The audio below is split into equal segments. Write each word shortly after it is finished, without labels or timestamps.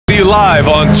live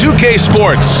on 2K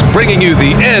Sports, bringing you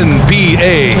the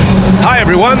NBA. Hi,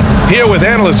 everyone. Here with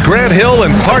analysts Grant Hill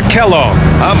and Clark Kellogg.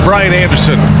 I'm Brian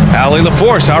Anderson. Allie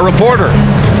LaForce, our reporter.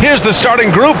 Here's the starting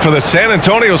group for the San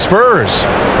Antonio Spurs.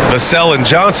 Vassell and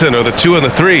Johnson are the 2 and the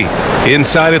 3.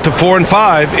 Inside at the 4 and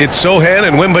 5, it's Sohan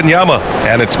and Wembanyama.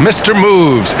 And it's Mr.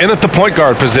 Moves in at the point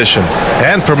guard position.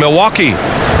 And for Milwaukee,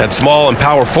 at small and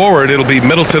power forward, it'll be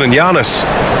Middleton and Giannis.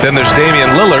 Then there's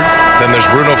Damian Lillard. Then there's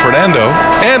Bruno Fernando.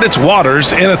 And it's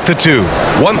Waters in at the 2.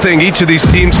 One thing each of these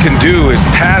teams can do is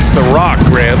pass the rock,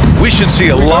 Grant. We should see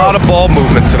a lot of ball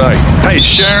movement tonight. Hey,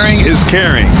 sharing is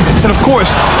caring. And of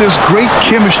course, there's great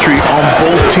chemistry on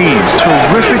both teams.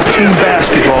 Terrific team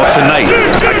basketball tonight.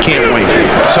 I can't wait.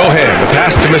 Sohan, the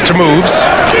pass to Mr. Moves.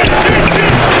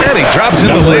 And he drops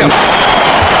in the layup.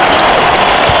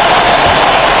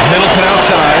 Middleton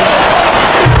outside.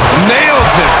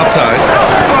 Nails it outside.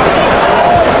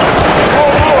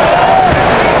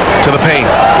 To the paint.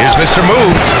 Here's Mr.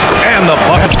 Moves. And the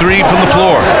bucket 3 from the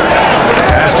floor.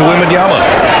 Pass to Wembanyama.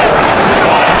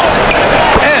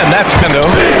 And that's Kendo.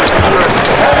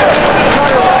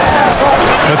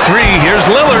 For 3, here's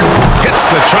Lillard. Hits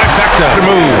the trifecta.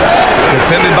 Moves.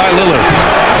 Defended by Lillard.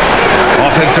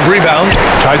 Offensive rebound.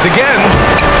 Tries again.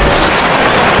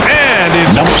 And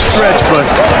it's Stretch, but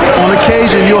on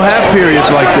occasion you'll have periods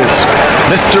like this.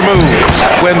 Mr. Moves.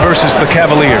 Win versus the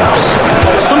Cavaliers.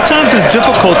 Sometimes it's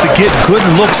difficult to get good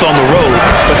looks on the road,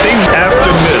 but they after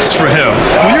miss for him.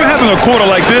 When you're having a quarter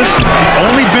like this, the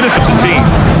only benefit the team.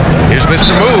 Here's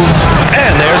Mr. Moves,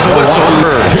 and there's a whistle.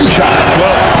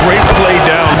 Well, great play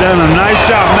down. Done a nice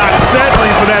job not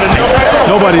settling for that.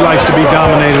 Nobody likes to be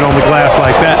dominated on the glass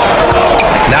like that.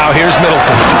 Now here's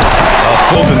Middleton.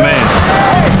 A open man.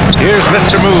 Here's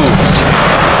Mr. Moves.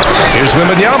 Here's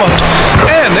Wembanyama.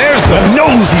 And there's the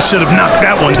Knows he should have knocked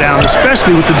that one down,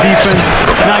 especially with the defense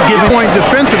not giving point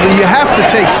defensively. You have to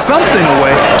take something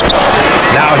away.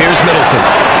 Now here's Middleton.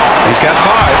 He's got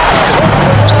 5.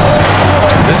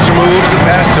 Mr. Moves the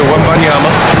pass to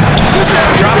Wembanyama.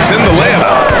 Drops in the layup.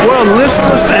 Well,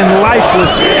 listless and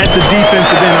lifeless at the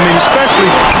defensive end. I mean, especially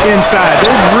inside.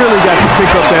 They've really got to pick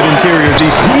up that interior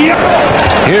defense.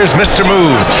 Here's Mr.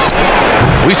 Moves.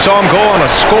 We saw him go on a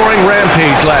scoring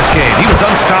rampage last game. He was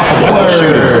unstoppable.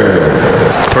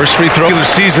 First free throw of the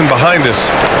season behind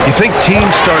us. You think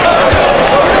teams start...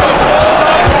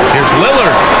 Here's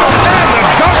Lillard. And the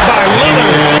dunk by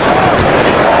Lillard.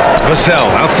 Vassell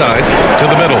outside to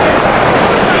the middle.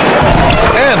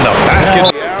 And the basket.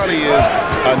 The reality is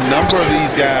a number of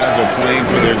these guys are playing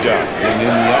for their job. And in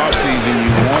the offseason,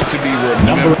 you want to be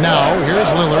remembered. Now,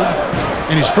 here's Lillard.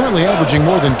 And he's currently averaging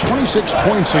more than 26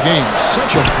 points a game.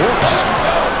 Such a force.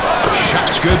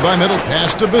 Shot's good by Middle.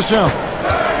 Pass to Vassell.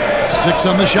 6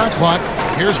 on the shot clock.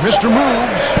 Here's Mr.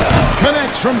 Moves.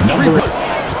 Connects from 3.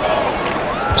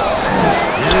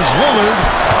 Here's Lillard.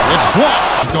 It's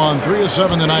blocked. Gone 3 of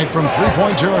 7 tonight from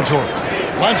 3-point territory.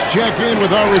 Let's check in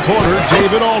with our reporter,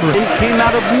 David Aldridge. He came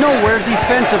out of nowhere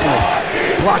defensively,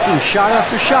 blocking shot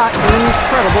after shot in an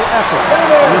incredible effort.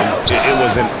 It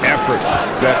was an effort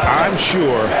that I'm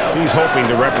sure he's hoping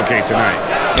to replicate tonight.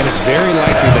 And it's very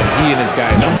likely that he and his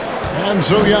guys... And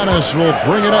so Giannis will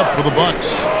bring it up for the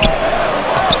Bucks.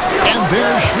 And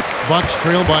there's Bucks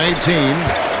trail by 18.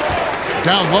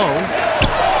 Down low.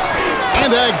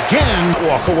 And again.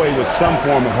 Walk away with some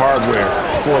form of hardware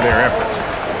for their efforts.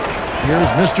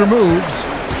 Here's Mr. Moves.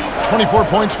 24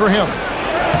 points for him.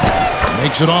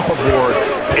 Makes it off the board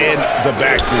and the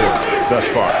backboard thus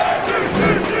far.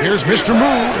 Here's Mr.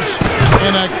 Moves.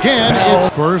 And again, it's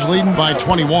Spurs leading by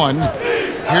 21.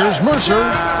 Here's Mercer.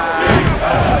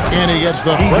 And he gets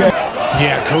the front.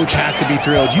 Yeah, coach has to be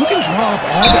thrilled. You can draw up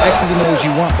all the X's and O's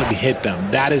you want, but you hit them.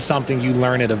 That is something you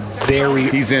learn at a very...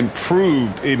 He's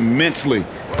improved immensely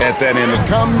at that end.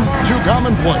 Come to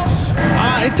commonplace.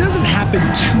 It doesn't happen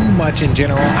too much in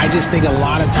general. I just think a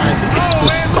lot of times it's the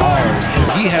stars. And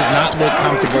he has not looked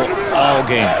comfortable all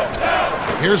game.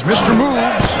 Here's Mr.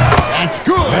 Moves. That's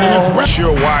good. And it's not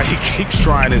sure why he keeps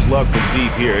trying his luck from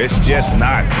deep here. It's just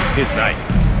not his night.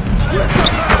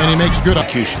 And he makes good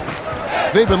execution.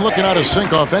 They've been looking out of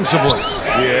sync offensively.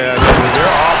 Yeah, their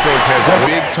offense has a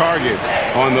big target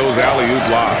on those alley-oop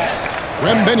lobs.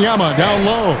 Wembanyama down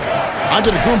low.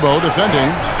 Antetokounmpo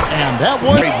defending. And that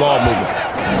one. Great ball movement.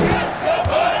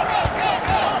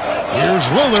 Here's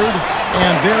Lillard.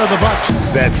 And there are the Bucks.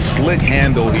 That slick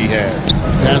handle he has.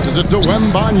 Passes it to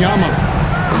Wembanyama.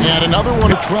 And another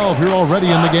one at 12 here already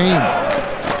in the game.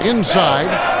 Inside.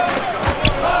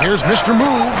 Here's Mr.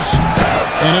 Moves.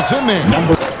 And it's in there.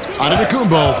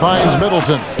 Antetokounmpo finds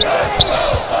Middleton.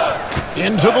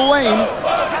 Into the lane.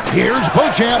 Here's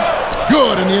Beauchamp.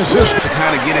 Good in the assist. To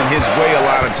kind of get in his way a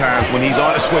lot of times when he's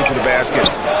on his way to the basket.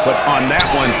 But on that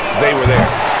one, they were there.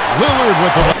 Lillard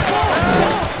with the...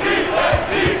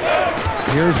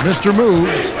 Here's Mr.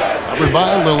 Moves. Covered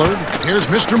by Lillard. Here's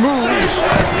Mr. Moves.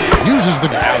 Uses the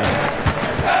outing.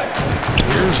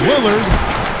 Here's Lillard.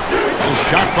 The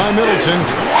shot by Middleton.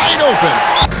 Wide open.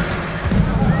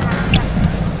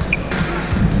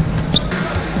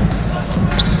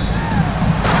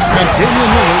 And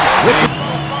Damian Lillard with the...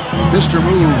 Mr.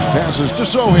 Moves passes to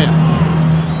Sohan.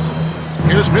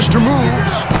 Here's Mr.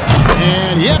 Moves.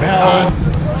 And yep.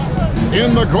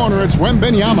 In the corner, it's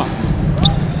Wembanyama.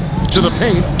 To the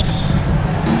paint.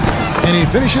 And he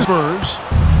finishes Spurs.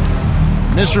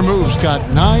 Mr. Moves got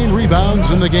 9 rebounds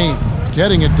in the game.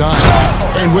 Getting it done.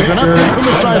 And with an update from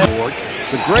the sideboard.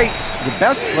 The greats, the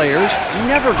best players,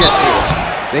 never get bored.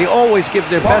 They always give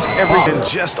their best every day. And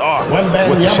just off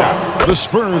with the shot. The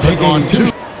Spurs are on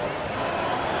 2.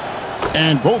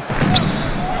 And both.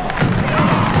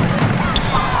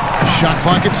 Shot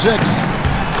clock at 6.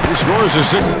 Who scores a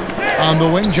 6? On the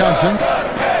wing, Johnson.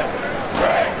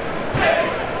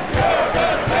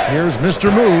 Here's Mr.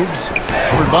 Moves.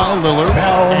 Covered by Lillard.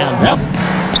 And that.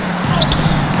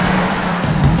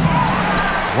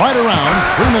 Right around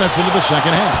 3 minutes into the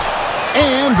second half.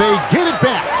 And they get it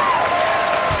back.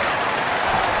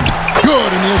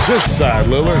 Good in the assist. Side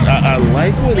Lillard. I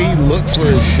like when he looks for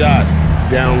his shot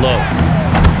down low.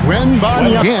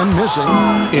 Wembanyama again missing.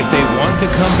 If they want to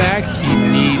come back, he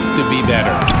needs to be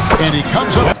better. And he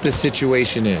comes up. What the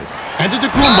situation is. And to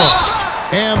Kumbo.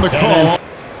 And the call.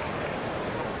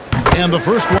 And the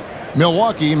first one.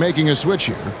 Milwaukee making a switch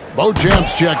here.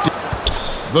 Beauchamp's checked in.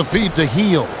 The feed to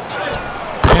Heel.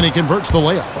 And he converts the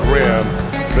layup. Rim.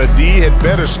 The D had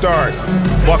better start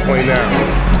buckling now.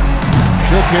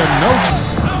 Took him no time.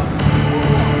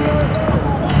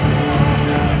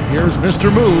 Here's Mr.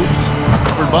 Moves.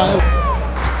 Covered by.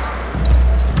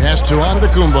 Pass to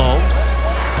Antetokounmpo.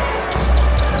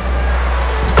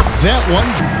 That one.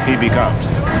 He becomes.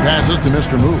 Passes to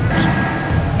Mr. Moves.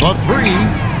 The 3.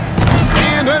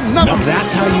 And another.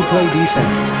 That's how you play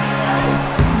defense.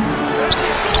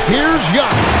 Here's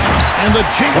Giannis. And the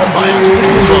chain by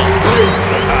Antetokounmpo.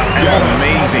 An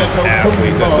amazing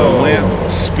athlete. The length,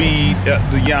 speed,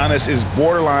 the Giannis is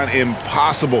borderline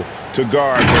impossible to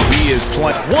guard when he is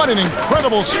playing. What an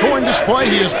incredible scoring display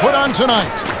he has put on tonight.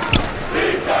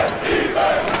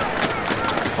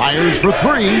 Fires for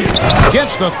 3.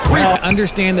 Gets the 3.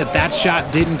 Understand that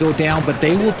shot didn't go down, but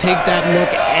they will take that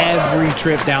look every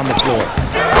trip down the floor.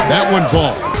 That one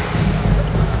falls.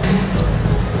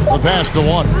 The pass to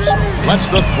Waters. Lets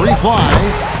the 3 fly.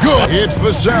 Good. It's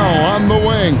Vassell on the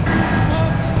wing.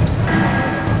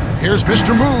 Here's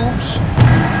Mr. Moves.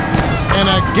 And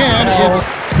again, it's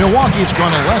Milwaukee's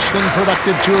gone a less than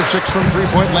productive 2 of 6 from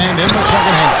three-point land in the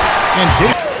second half. And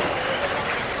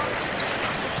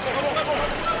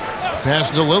pass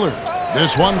to Lillard.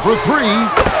 This one for 3.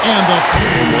 And the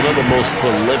one of the most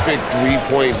prolific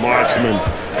three-point marksmen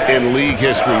in league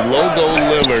history. Logo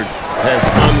Lillard has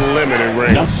unlimited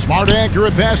range. Smart,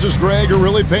 accurate passes, Greg, are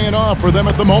really paying off for them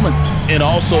at the moment. And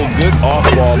also good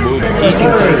off-ball movement. He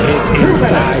can take hits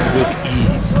inside with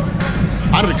ease.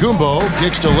 Antetokounmpo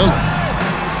kicks to Lillard.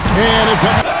 And it's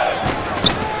up.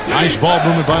 Nice ball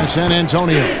movement by San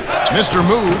Antonio. Mr.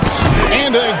 Moves.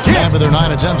 And again for their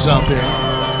 9 attempts out there.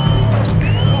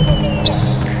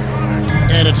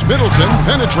 And it's Middleton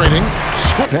penetrating.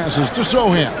 Passes to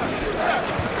Sohan.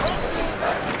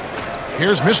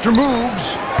 Here's Mr.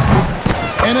 Moves.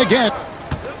 And again.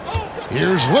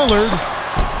 Here's Lillard.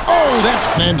 Oh, that's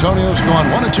Antonio's gone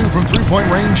 1 of 2 from three-point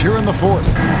range here in the 4th.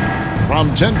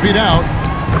 From 10 feet out.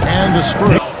 And the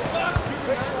Spurs.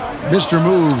 Mr.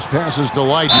 Moves passes to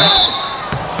Leiden.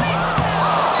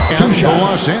 And the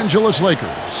Los Angeles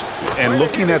Lakers. And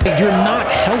looking at You're not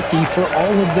healthy for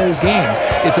all of those games.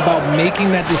 It's about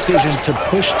making that decision to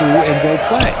push through and go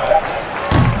play.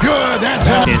 Good, that's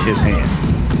in his hand.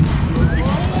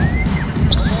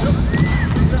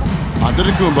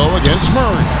 Antetokounmpo against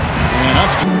Murray. And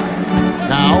that's...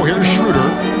 Now here's Schroeder.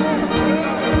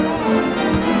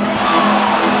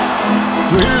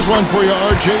 So here's one for you,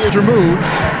 RJ. It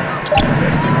moves.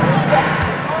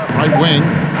 Right wing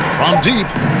from deep.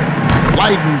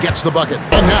 Leiden gets the bucket.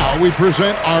 And now we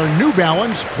present our New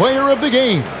Balance Player of the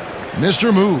Game,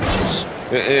 Mr. Moves.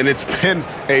 And it's been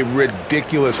a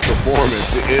ridiculous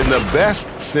performance in the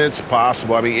best sense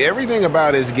possible. I mean, everything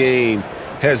about his game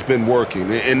has been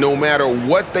working. And no matter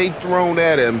what they've thrown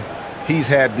at him, he's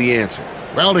had the answer.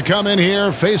 Well, to come in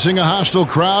here facing a hostile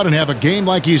crowd and have a game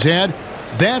like he's had,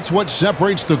 that's what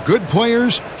separates the good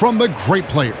players from the great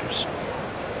players.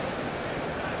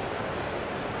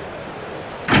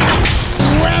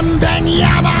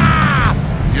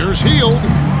 Wembanyama! Here's Hield.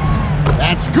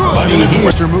 That's good.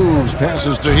 Mr. moves,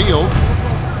 passes to Hield.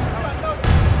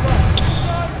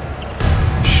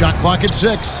 Shot clock at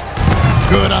 6.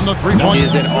 Good on the three-point. He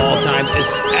is at all times,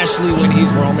 especially when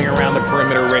he's roaming around the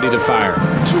perimeter ready to fire.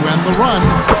 To end the run.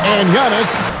 And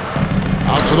Giannis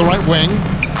out to the right wing.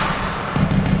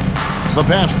 The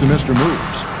pass to Mr.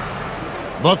 Moves.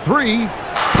 The 3.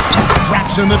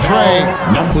 Drops in the tray.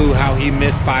 No clue how he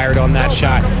misfired on that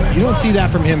shot. You don't see that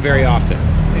from him very often.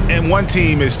 And one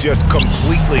team is just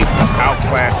completely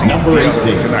outclassing the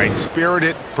other tonight.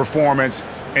 Spirited performance,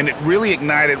 and it really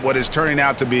ignited what is turning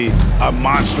out to be a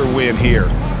monster win here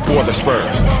for the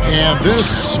Spurs. And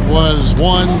this was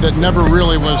one that never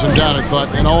really was in doubt, I thought,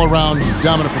 an all-around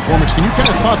dominant performance. And you kind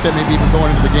of thought that maybe even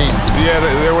going into the game. Yeah,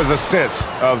 there was a sense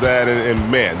of that, and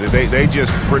man, they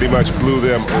just pretty much blew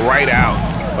them right out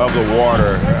of the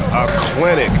water. A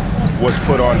clinic was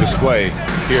put on display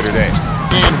here today.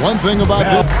 And one thing about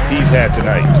this he's had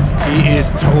tonight. He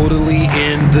is totally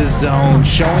in the zone,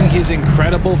 showing his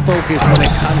incredible focus when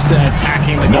it comes to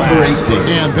attacking the glass.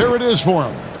 And there it is for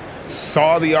him.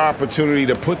 Saw the opportunity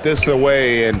to put this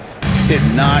away and did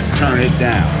not turn it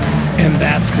down. And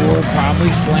that score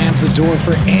probably slams the door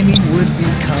for any would-be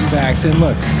comebacks. And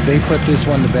look, they put this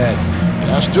one to bed.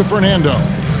 Pass to Fernando.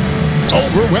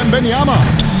 Over Wembanyama.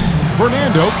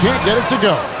 Fernando can't get it to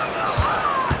go.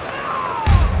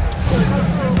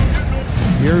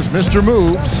 Here's Mr.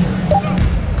 Moves.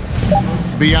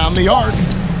 Beyond the arc.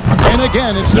 And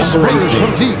again, it's the Spurs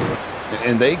from deep.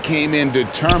 And they came in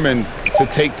determined to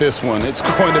take this one. It's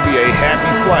going to be a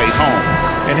happy flight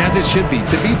home. And as it should be,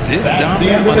 to be this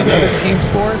dominant on another team's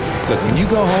score, look, when you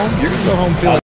go home, you're going to go home feeling